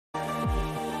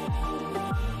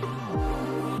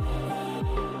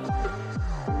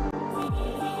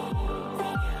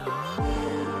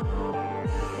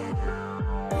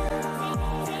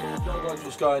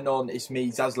going on? It's me,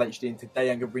 SIZZLE HD, and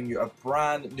today I'm going to bring you a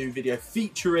brand new video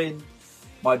featuring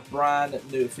my brand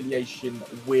new affiliation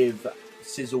with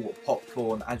SIZZLE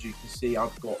popcorn. As you can see,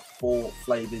 I've got 4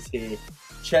 flavours here: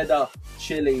 cheddar,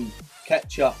 chili,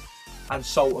 ketchup and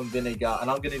salt and vinegar,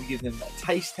 and I'm going to be giving them a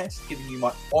taste test, giving you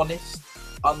my honest,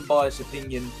 unbiased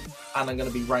opinion, and I'm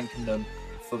going to be ranking them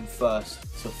from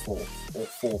 1st to 4th, or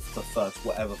 4th to 1st,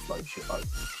 whatever floats your boat.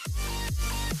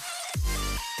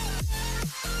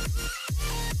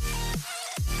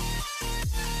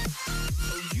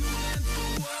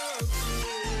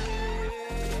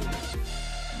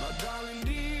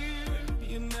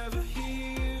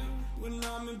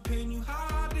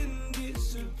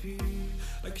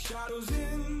 Like shadows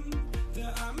in the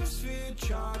atmosphere,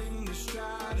 charting the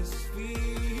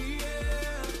stratosphere.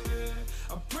 Yeah.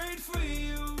 I prayed for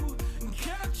you and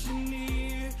kept you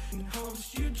near in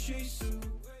hopes you'd chase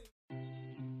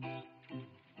away.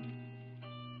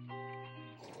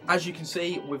 As you can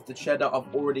see with the cheddar,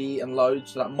 I've already eaten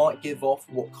loads, so that might give off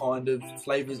what kind of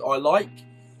flavours I like.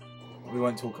 We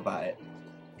won't talk about it.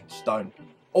 Just don't.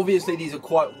 Obviously, these are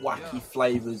quite wacky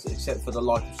flavours, except for the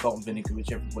like of salt and vinegar,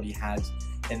 which everybody has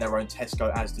in their own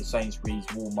Tesco, Asda, Sainsbury's,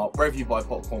 Walmart, wherever you buy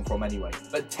popcorn from anyway.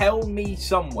 But tell me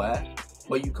somewhere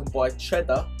where you can buy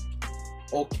cheddar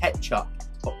or ketchup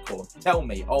popcorn. Tell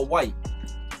me. I'll wait.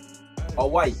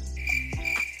 I'll wait.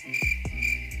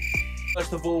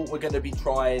 First of all, we're going to be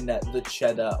trying the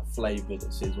cheddar flavoured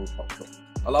SIZZLE popcorn.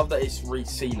 I love that it's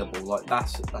resealable. Like,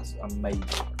 that's amazing.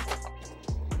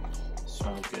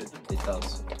 Smells good. It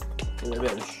does. Give it a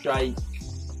bit of a shake.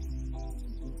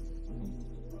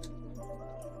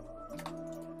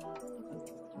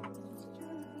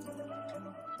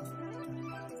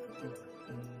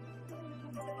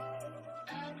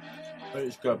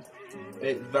 It's good.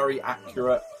 It's very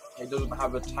accurate. It doesn't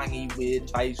have a tangy, weird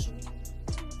taste.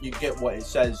 You get what it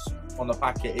says on the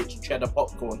packet. It's cheddar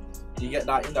popcorn. You get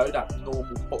that, you know, that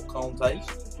normal popcorn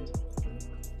taste.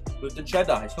 With the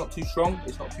cheddar, it's not too strong.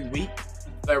 It's not too weak.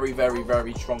 Very, very,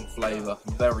 very strong flavour.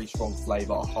 Very strong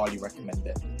flavour. I highly recommend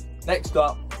it. Next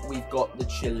up, we've got the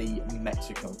chili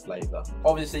Mexican flavour.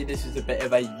 Obviously, this is a bit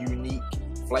of a unique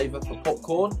flavour for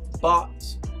popcorn, but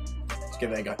let's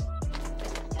give it a go.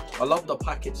 I love the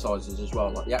packet sizes as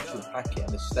well. Like, the actual packet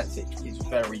and aesthetic is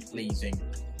very pleasing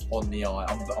on the eye.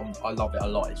 I love it a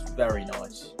lot. It's very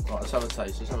nice. Right, let's have a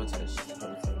taste. Let's have a taste. Let's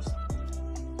have a taste.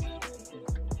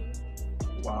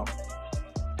 Wow.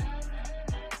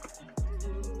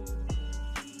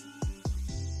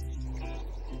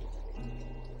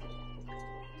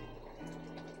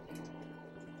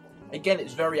 Again,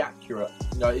 it's very accurate.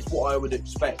 You know, it's what I would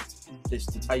expect this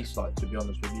to taste like, to be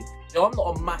honest with you. You know, I'm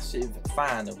not a massive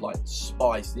fan of like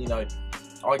spice. You know,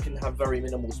 I can have very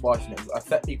minimal spice and it will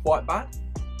affect me quite bad.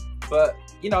 But,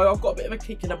 you know, I've got a bit of a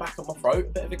kick in the back of my throat, a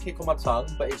bit of a kick on my tongue,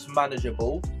 but it's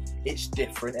manageable, it's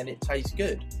different, and it tastes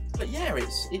good. But yeah,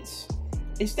 it's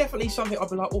definitely something I'd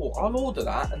be like, oh, I'll order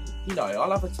that, and, you know,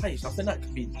 I'll have a taste. I think that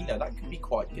could be, you know, that could be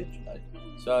quite good, you know.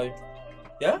 So,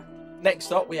 yeah.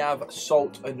 Next up, we have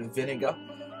salt and vinegar.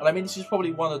 And I mean, this is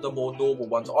probably one of the more normal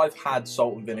ones. I've had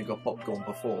salt and vinegar popcorn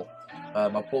before. I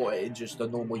bought it in just a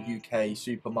normal UK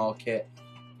supermarket.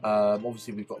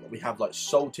 Obviously, we have like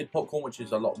salted popcorn, which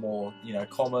is a lot more, you know,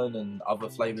 common, and other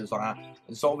flavours like that.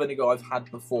 And salt and vinegar I've had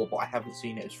before, but I haven't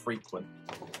seen it as frequent.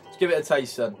 Let's give it a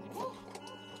taste then.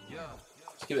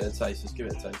 Let's give it a taste. Let's give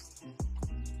it a taste.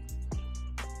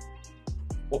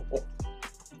 Oh, oh.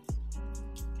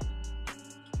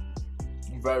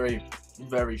 Very,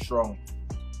 very strong.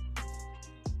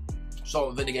 Salt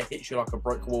and vinegar hits you like a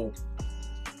brick wall.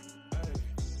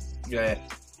 Yeah.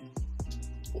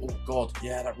 Oh god,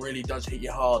 yeah, that really does hit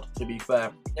you hard, to be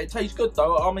fair. It tastes good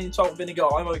though. I mean, salt and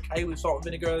vinegar, I'm okay with salt and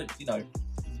vinegar. You know,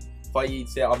 if I eat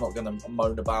it, I'm not going to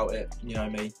moan about it, you know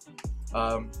me.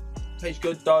 Tastes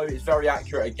good though. It's very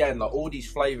accurate. Again, like, all these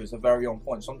flavours are very on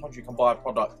point. Sometimes you can buy a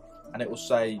product and it will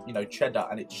say, you know, cheddar,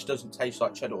 and it just doesn't taste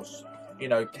like cheddar. Or, you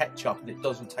know, ketchup, and it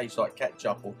doesn't taste like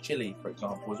ketchup, or chili, for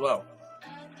example, as well.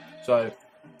 So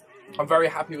I'm very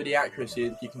happy with the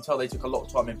accuracy. You can tell they took a lot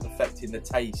of time in perfecting the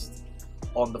taste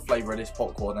on the flavour of this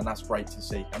popcorn, and that's great to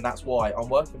see, and that's why I'm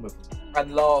working with them.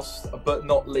 And last but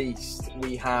not least,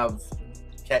 we have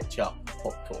ketchup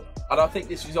popcorn, and I think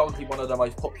this is arguably one of the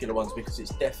most popular ones because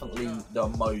it's definitely the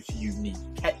most unique.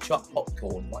 Ketchup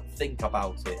popcorn, like, think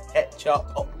about it.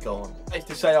 Ketchup popcorn. Safe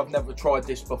to say I've never tried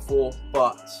this before,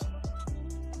 but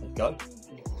go.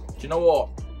 Do you know what?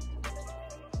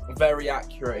 Very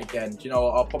accurate again. Do you know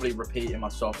what? I'll probably repeat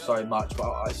myself so much,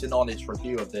 but it's an honest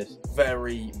review of this.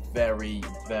 Very, very,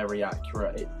 very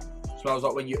accurate. It smells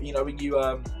like when you know, when you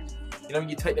You know, when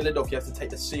you take the lid off, you have to take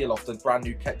the seal off the brand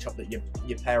new ketchup that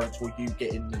your parents or you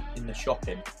get in the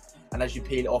shopping. And as you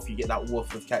peel it off, you get that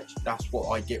woof of ketchup. That's what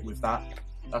I get with that.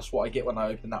 That's what I get when I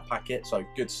open that packet. So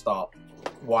good start.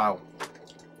 Wow.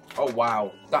 Oh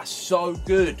wow, that's so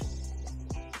good.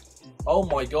 Oh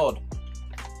my god.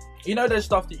 You know, there's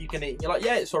stuff that you can eat and you're like,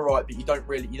 yeah, it's all right, but you don't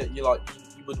really, you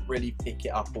wouldn't really pick it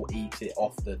up or eat it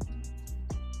often.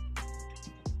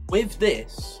 With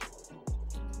this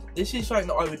is something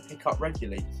that I would pick up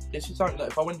regularly. This is something that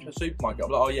if I went to a supermarket,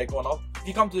 I'm like, oh yeah, go on. If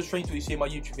you come to the streams or you see my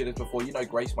YouTube videos before, you know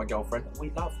Grace, my girlfriend,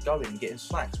 we love going and getting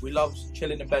snacks. We love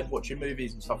chilling in bed, watching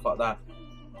movies and stuff like that,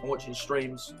 and watching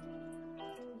streams.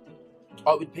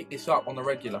 I would pick this up on the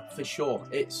regular, for sure.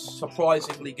 It's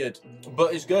surprisingly good,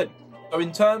 but it's good. So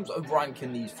in terms of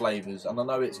ranking these flavours, and I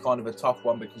know it's kind of a tough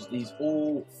one because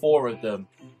all 4 of them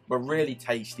were really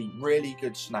tasty, really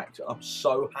good snacks. I'm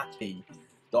so happy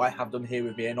that I have them here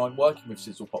with me and I'm working with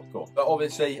Sizzle Popcorn. But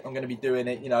obviously I'm going to be doing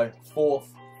it, you know, 4th,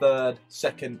 3rd,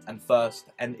 2nd and 1st.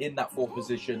 And in that 4th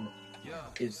position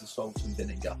is the salt and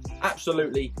vinegar.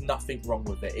 Absolutely nothing wrong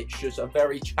with it. It's just a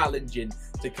very challenging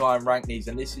to try and rank these.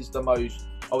 And this is the most,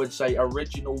 I would say,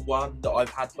 original one that I've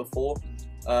had before.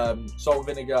 Salt and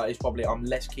vinegar is probably I'm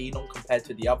less keen on compared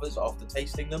to the others after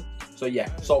tasting them. So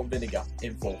yeah, salt and vinegar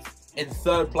in 4th. In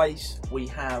 3rd place, we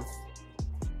have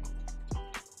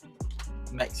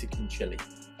Mexican chili.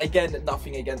 Again,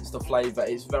 nothing against the flavour.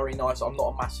 It's very nice. I'm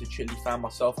not a massive chili fan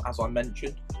myself, as I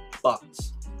mentioned, but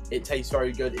it tastes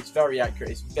very good. It's very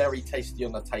accurate. It's very tasty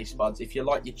on the taste buds. If you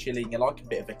like your chili and you like a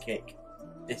bit of a kick,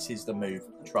 this is the move,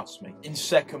 trust me. In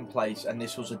 2nd place, and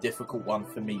this was a difficult one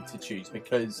for me to choose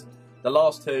because the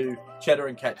last 2, cheddar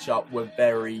and ketchup, were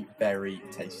very, very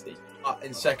tasty. But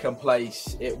in 2nd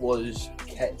place, it was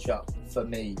ketchup for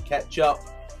me. Ketchup,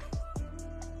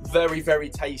 very, very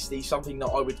tasty, something that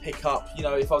I would pick up. You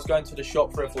know, if I was going to the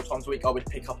shop 3 or 4 times a week, I would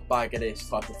pick up a bag of this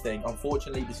type of thing.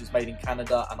 Unfortunately, this is made in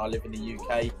Canada and I live in the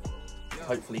UK.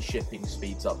 Hopefully shipping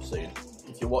speeds up soon.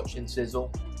 If you're watching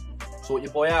Sizzle, sort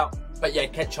your boy out. But yeah,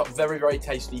 ketchup, very, very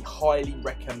tasty. Highly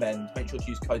recommend. Make sure to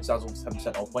use code SIZZLE for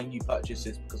 10% off when you purchase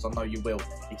this because I know you will.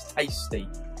 It's tasty.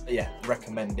 But yeah,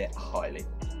 recommend it highly.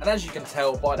 And as you can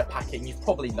tell by the packaging, you've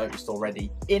probably noticed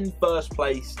already, in 1st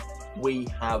place, we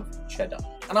have cheddar.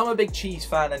 And I'm a big cheese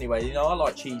fan anyway. You know, I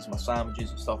like cheese in my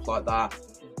sandwiches and stuff like that.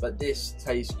 But this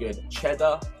tastes good.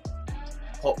 Cheddar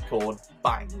popcorn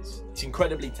bangs. It's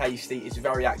incredibly tasty. It's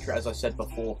very accurate, as I said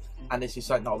before. And this is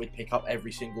something that I would pick up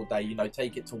every single day. You know,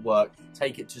 take it to work,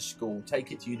 take it to school,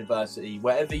 take it to university,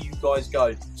 wherever you guys go.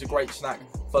 It's a great snack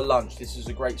for lunch. This is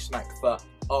a great snack for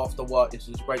after work. This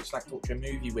is a great snack to watch a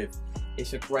movie with.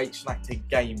 It's a great snack to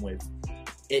game with.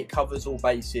 It covers all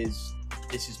bases.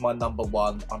 This is my number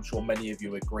 1. I'm sure many of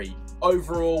you agree.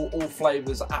 Overall, all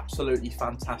flavours are absolutely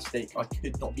fantastic. I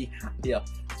could not be happier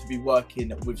to be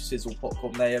working with Sizzle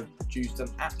Popcorn. They have produced an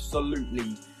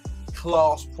absolutely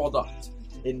class product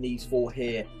in these 4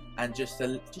 here, and just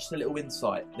a little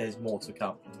insight, there's more to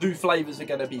come. 2 flavours are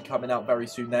going to be coming out very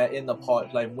soon. They're in the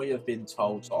pipeline, we have been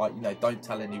told. So you know, don't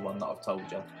tell anyone that I've told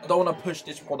you. I don't want to push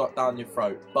this product down your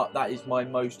throat, but that is my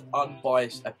most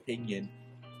unbiased opinion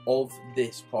of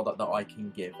this product that I can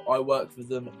give. I work for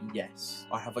them, yes.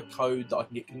 I have a code that I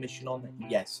can get commission on,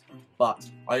 yes. But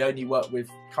I only work with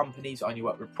companies, I only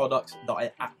work with products that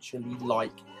I actually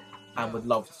like and would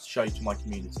love to show to my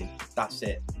community. That's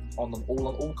it. On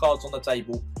all cards on the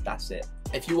table, that's it.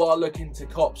 If you are looking to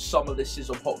cop some of this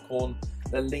Sizzle Popcorn,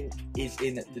 the link is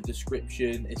in the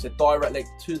description. It's a direct link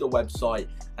to the website,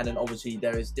 and then obviously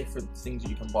there is different things that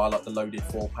you can buy, like the loaded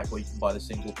 4-pack, or you can buy the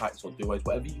single packs or duos,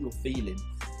 whatever you're feeling.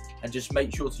 And just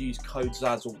make sure to use code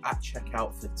SIZZLE at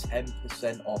checkout for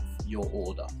 10% off your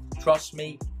order. Trust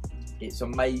me, it's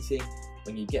amazing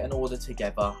when you get an order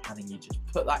together and then you just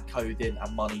put that code in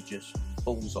and money just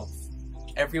falls off.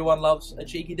 Everyone loves a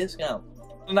cheeky discount.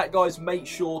 And that, guys, make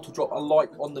sure to drop a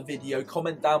like on the video.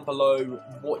 Comment down below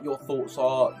what your thoughts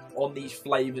are on these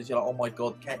flavours. You're like, oh my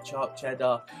god, ketchup,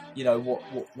 cheddar. You know,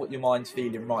 what your mind's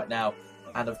feeling right now.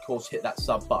 And of course, hit that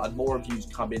sub button. More reviews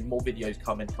coming, more videos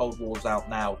coming. Cold War's out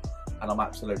now, and I'm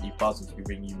absolutely buzzing to be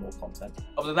bringing you more content.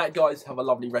 Other than that, guys, have a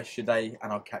lovely rest of your day,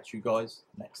 and I'll catch you guys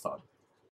next time.